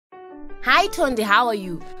Hi Tonde, how are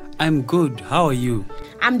you? I'm good. How are you?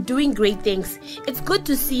 I'm doing great, thanks. It's good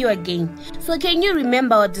to see you again. So can you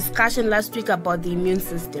remember our discussion last week about the immune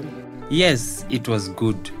system? Yes, it was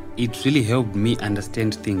good. It really helped me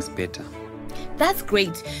understand things better. That's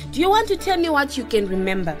great. Do you want to tell me what you can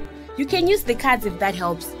remember? You can use the cards if that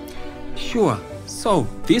helps. Sure. So,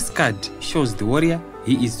 this card shows the warrior.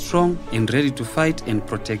 He is strong and ready to fight and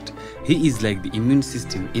protect. He is like the immune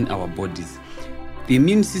system in our bodies. The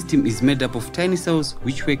immune system is made up of tiny cells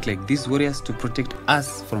which work like these warriors to protect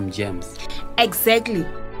us from germs. Exactly.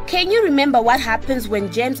 Can you remember what happens when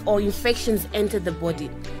germs or infections enter the body?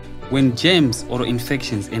 When germs or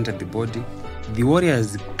infections enter the body, the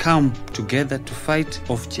warriors come together to fight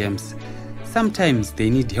off germs. Sometimes they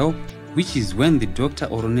need help, which is when the doctor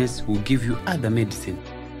or nurse will give you other medicine.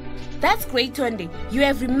 That's great, Tonde. You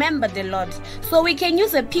have remembered a lot. So we can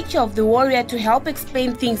use a picture of the warrior to help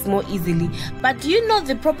explain things more easily. But do you know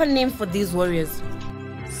the proper name for these warriors?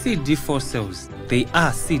 CD4 cells. They are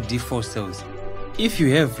CD4 cells. If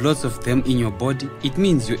you have lots of them in your body, it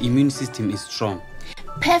means your immune system is strong.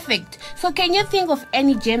 Perfect. So can you think of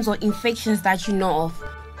any germs or infections that you know of?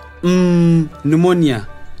 Pneumonia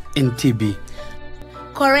and TB.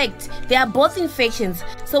 Correct. They are both infections.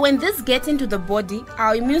 So when this gets into the body,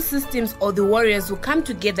 our immune systems or the warriors will come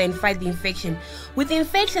together and fight the infection. With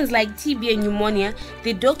infections like TB and pneumonia,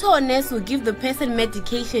 the doctor or nurse will give the person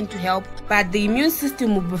medication to help, but the immune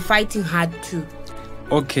system will be fighting hard too.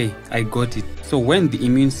 Okay, I got it. So when the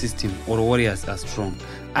immune system or warriors are strong,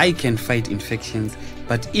 I can fight infections,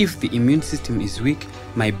 but if the immune system is weak,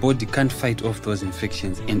 my body can't fight off those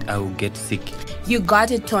infections and I will get sick. You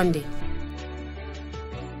got it, Tonde.